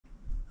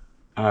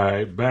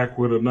Alright, back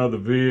with another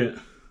vid.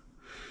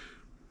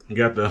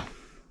 Got the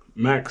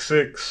Max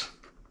 6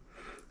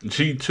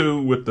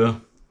 G2 with the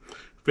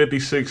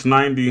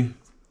 5690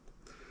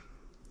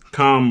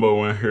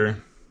 combo in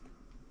here.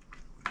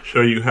 Show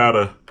you how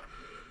to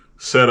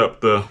set up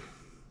the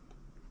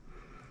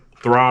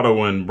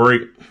throttle and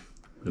brake.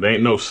 There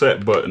ain't no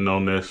set button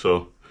on this,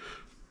 so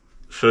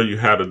show you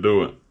how to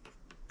do it.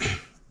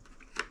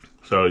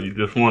 So you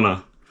just want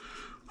to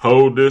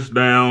hold this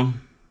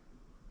down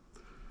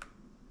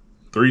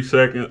 3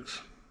 seconds.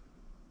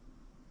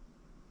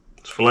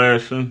 It's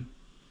flashing,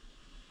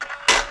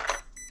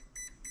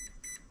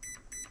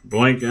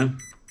 blinking.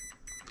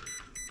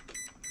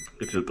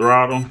 Get your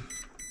throttle,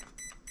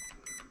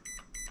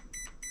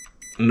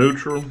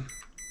 neutral,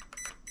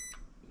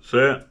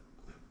 set,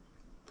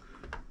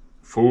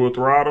 full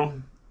throttle,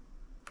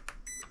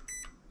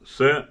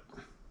 set,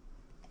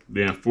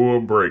 then full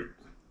brake,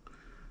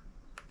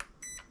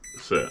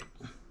 set.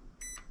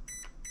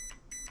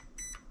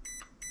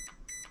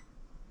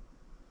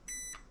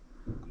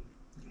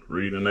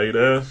 Reading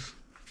 8S.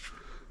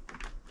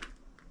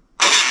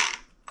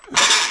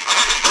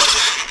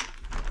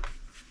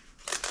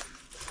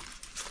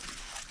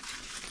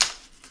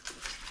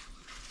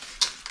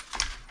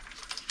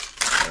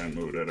 And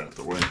move that out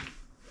the way.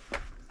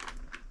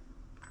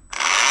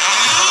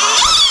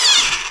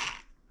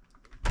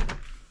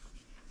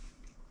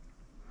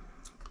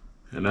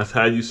 And that's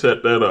how you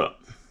set that up.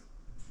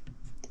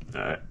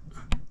 All right.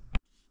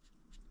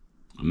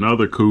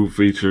 Another cool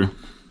feature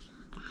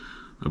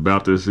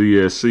about this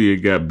ESC, it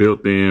got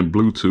built-in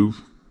Bluetooth,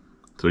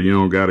 so you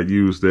don't got to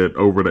use that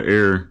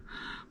over-the-air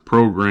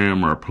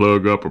program or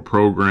plug up a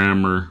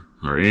programmer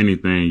or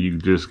anything. You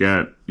just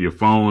got your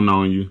phone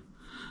on you.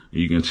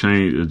 You can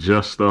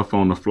adjust stuff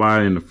on the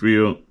fly in the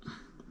field.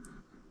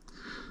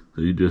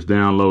 So you just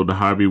download the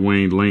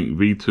Hobbywing Link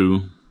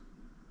V2.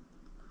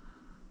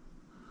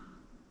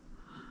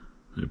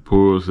 It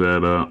pulls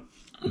that up.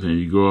 Then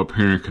you go up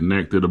here and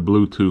connect to the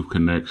Bluetooth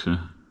connection.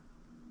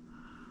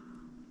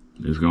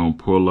 It's gonna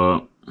pull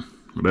up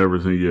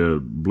whatever's in your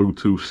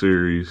Bluetooth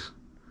series.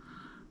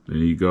 Then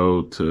you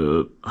go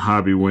to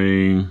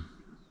Hobbywing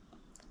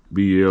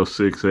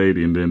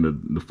BL680, and then the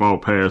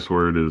default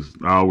password is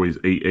always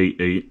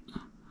 888.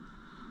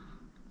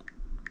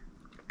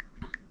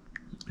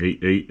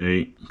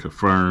 888,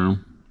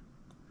 confirm.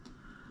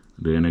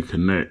 Then it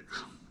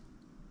connects.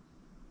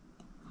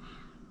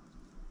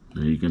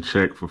 Then you can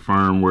check for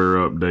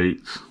firmware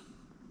updates.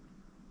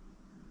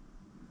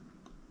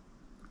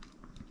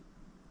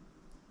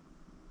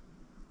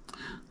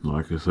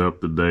 Like it's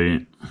up to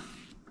date.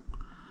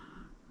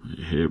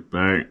 You hit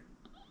back.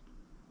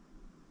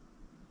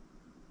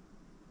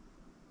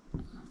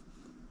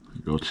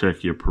 You go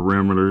check your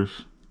parameters.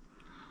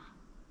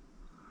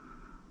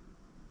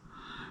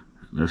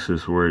 This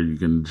is where you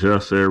can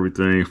adjust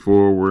everything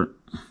forward,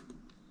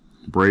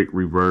 brake,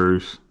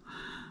 reverse,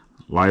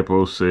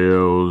 lipo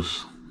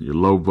cells, your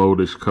low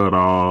voltage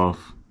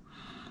cutoff,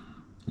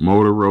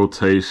 motor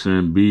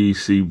rotation,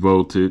 BEC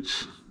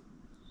voltage.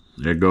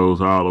 That goes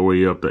all the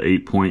way up to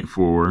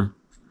 8.4.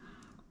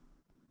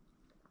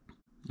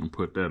 I'll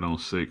put that on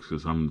 6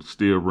 because I'm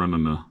still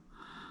running the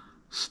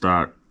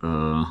stock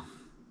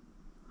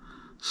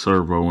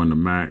servo in the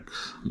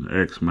Max, the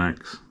X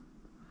Max.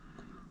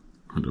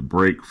 The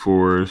brake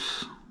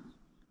force,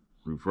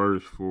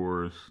 reverse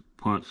force,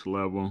 punch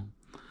level.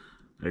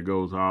 That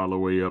goes all the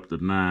way up to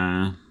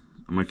 9.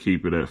 I'm going to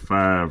keep it at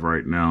 5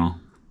 right now.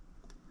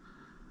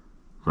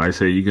 Like I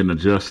say, you can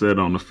adjust that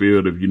on the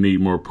field if you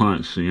need more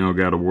punch. So you don't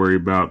got to worry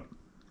about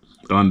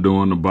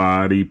undoing the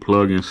body,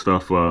 plugging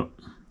stuff up.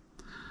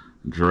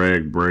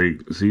 Drag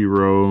brake,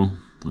 0,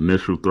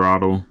 initial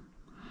throttle.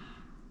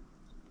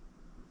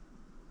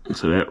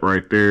 So that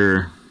right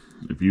there,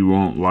 if you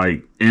want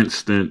like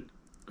instant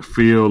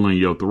feel in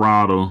your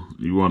throttle,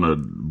 you want to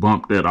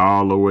bump that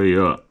all the way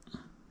up.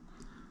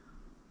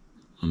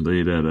 And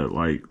leave that at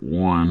like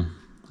 1.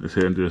 Let's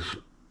head and just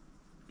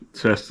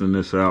testing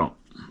this out.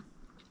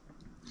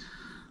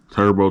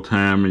 Turbo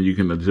timing, you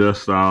can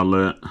adjust all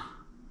that.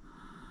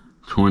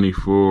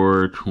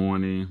 24,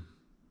 20,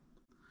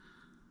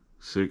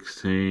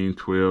 16,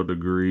 12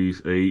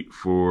 degrees, 8,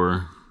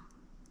 4.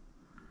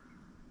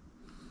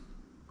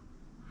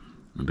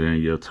 And then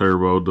your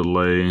turbo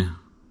delay.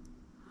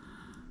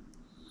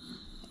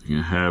 You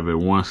can have it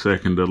 1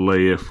 second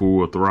delay at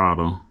full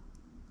throttle.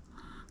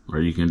 Or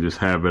you can just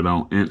have it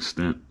on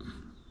instant.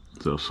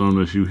 So as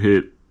soon as you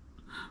hit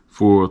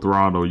full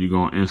throttle, you're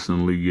going to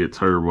instantly get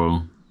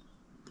turbo.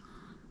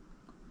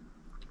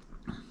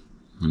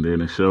 And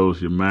then it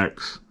shows your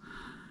max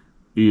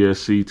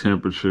ESC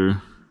temperature,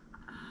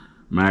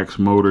 max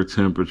motor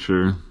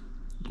temperature,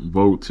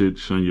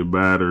 voltage on your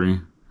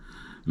battery,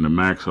 and the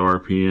max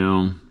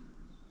RPM,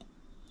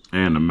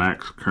 and the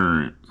max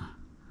current.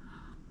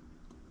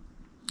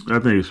 I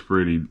think it's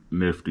pretty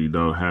nifty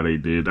though how they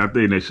did. I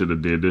think they should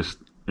have did this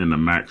in the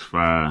Max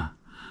 5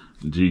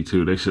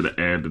 G2. They should have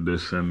added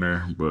this in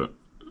there, but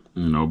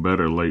you know,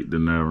 better late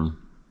than never.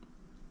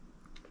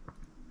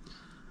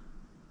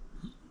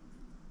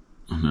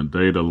 And the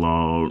data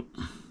log.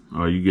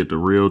 Oh, you get the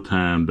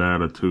real-time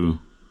data too.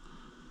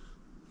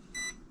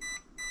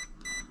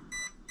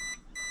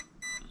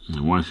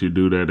 And once you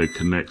do that, it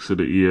connects to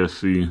the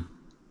ESC.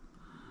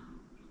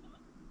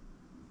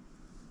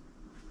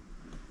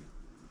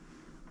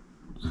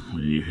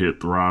 When you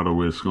hit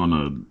throttle, it's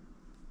gonna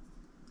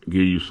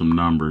give you some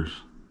numbers.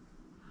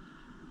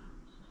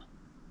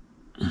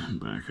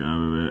 Back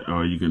out of that.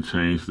 Oh, you can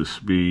change the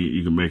speed.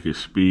 You can make it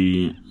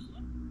speed,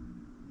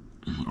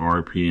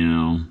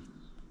 RPM.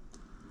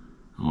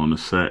 On the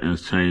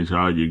settings, change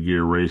all your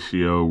gear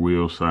ratio,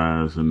 wheel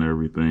size, and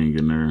everything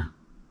in there.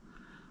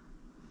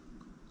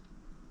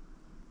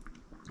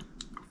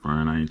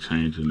 Fine, I ain't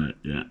changing that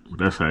yet.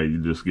 That's how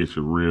you just get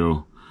your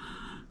real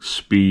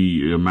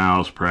speed, your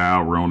miles per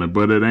hour on it.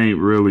 But it ain't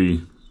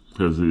really,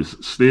 because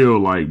it's still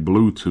like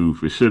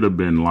Bluetooth. It should have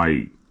been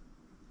like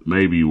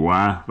maybe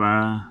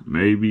Wi-Fi,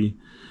 maybe,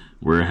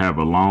 where it have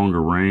a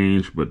longer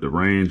range. But the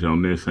range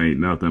on this ain't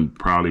nothing,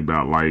 probably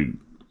about like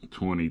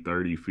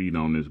 20-30 feet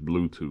on this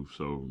Bluetooth.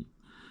 So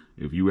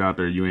if you out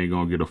there, you ain't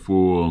gonna get a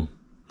full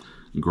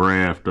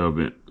graph of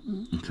it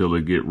until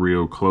it get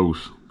real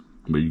close.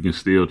 But you can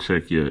still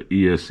check your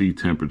ESC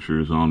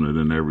temperatures on it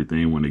and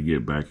everything when it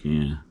get back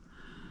in.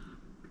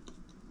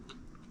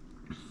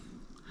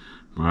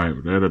 All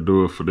right, that'll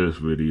do it for this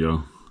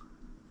video.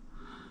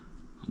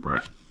 All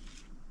right.